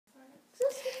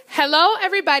Hello,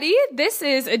 everybody. This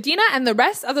is Adina and the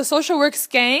rest of the SocialWorks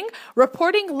gang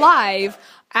reporting live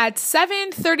at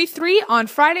 7:33 on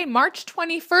Friday, March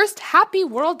 21st. Happy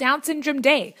World Down Syndrome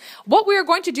Day. What we are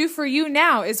going to do for you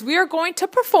now is we are going to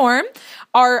perform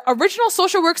our original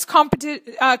SocialWorks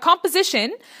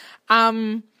composition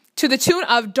to the tune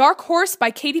of Dark Horse by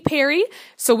Katy Perry,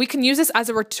 so we can use this as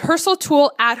a rehearsal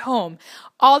tool at home.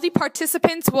 All the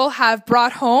participants will have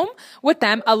brought home with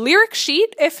them a lyric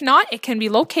sheet. If not, it can be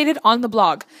located on the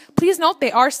blog. Please note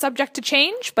they are subject to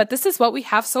change, but this is what we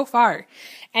have so far.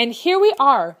 And here we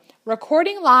are,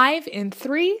 recording live in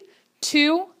 3,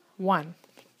 2, 1.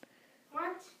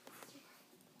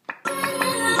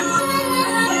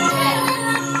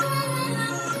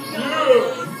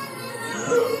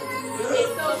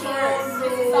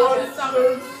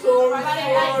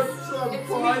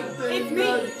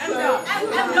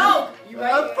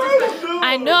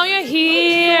 I know you're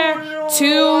here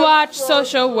to watch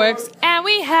SocialWorks, and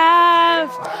we have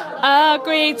a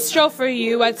great show for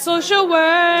you at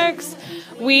SocialWorks.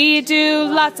 We do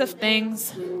lots of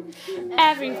things,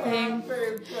 everything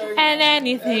and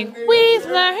anything. We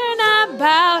learn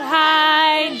about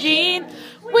hygiene.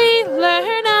 We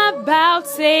learn about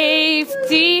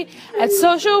safety at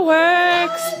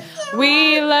SocialWorks.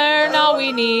 We learn all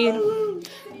we need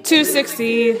to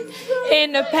succeed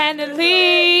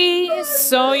independently.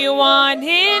 So you want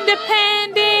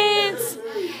independence?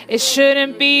 It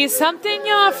shouldn't be something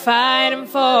you're fighting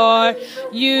for.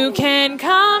 You can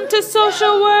come to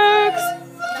SocialWorks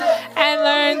and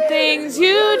learn things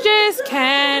you just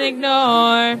can't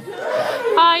ignore.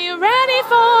 Are you ready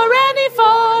for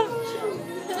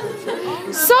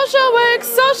SocialWorks,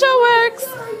 SocialWorks?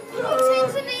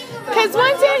 'Cause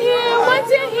once you're here,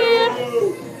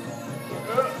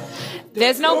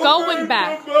 there's no going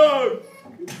back.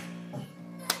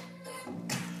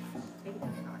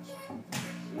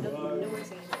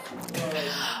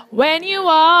 When you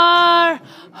are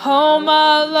home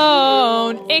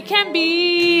alone, it can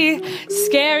be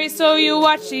scary, so you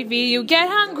watch TV, you get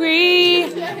hungry,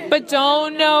 but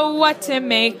don't know what to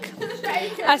make.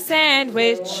 A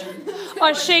sandwich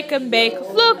or shake and bake.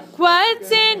 Look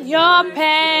what's in your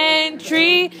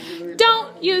pantry.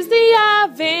 Don't use the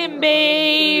oven,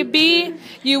 baby.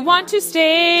 You want to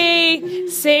stay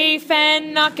safe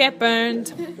and not get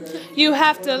burned. You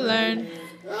have to learn.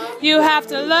 You have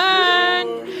to learn.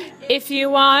 If you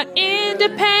want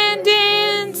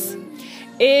independence,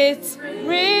 it's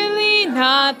really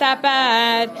not that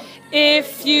bad.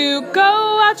 If you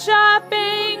go out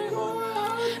shopping,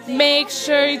 make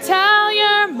sure you tell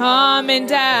your mom and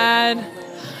dad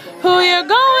who you're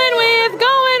going with.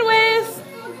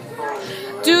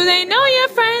 Do they know your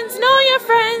friends?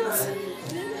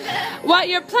 What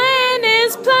your plan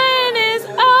is,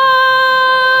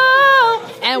 oh!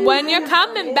 And when you're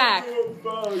coming back,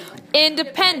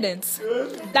 independence,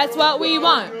 that's what we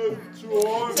want.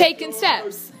 Taking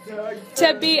steps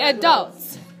to be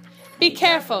adults. Be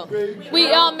careful,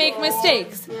 we all make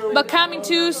mistakes, but coming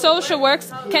to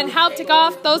SocialWorks can help take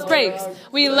off those breaks.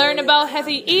 We learn about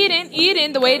healthy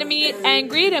eating, the way to meet and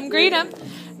greet 'em.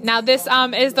 Now this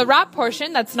is the rap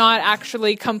portion that's not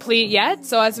actually complete yet,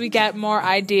 so as we get more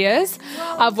ideas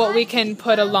of what we can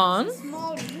put along,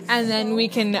 and then we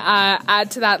can add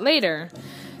to that later.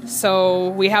 So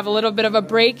we have a little bit of a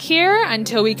break here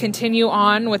until we continue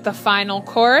on with the final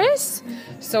chorus.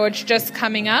 So it's just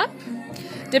coming up.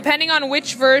 Depending on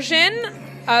which version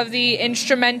of the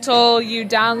instrumental you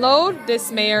download, this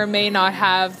may or may not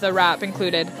have the rap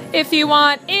included. If you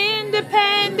want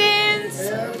independence,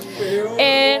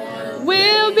 it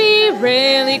will be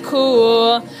really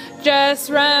cool. Just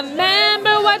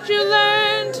remember what you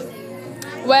learned,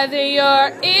 whether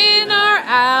you're in or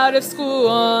out of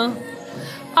school.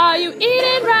 Are you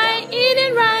eating right?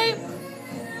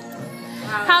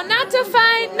 How not to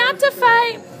fight?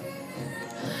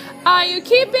 Are you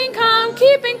keeping calm,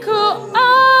 keeping cool?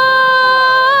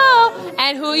 Oh,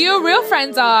 and who your real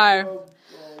friends are.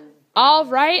 All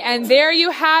right, and there you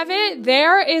have it.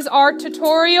 There is our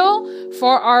tutorial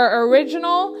for our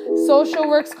original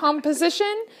SocialWorks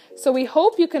composition. So we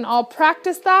hope you can all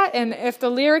practice that, and if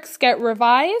the lyrics get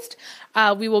revised,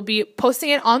 we will be posting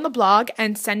it on the blog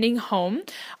and sending home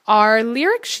our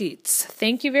lyric sheets.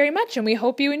 Thank you very much, and we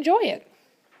hope you enjoy it.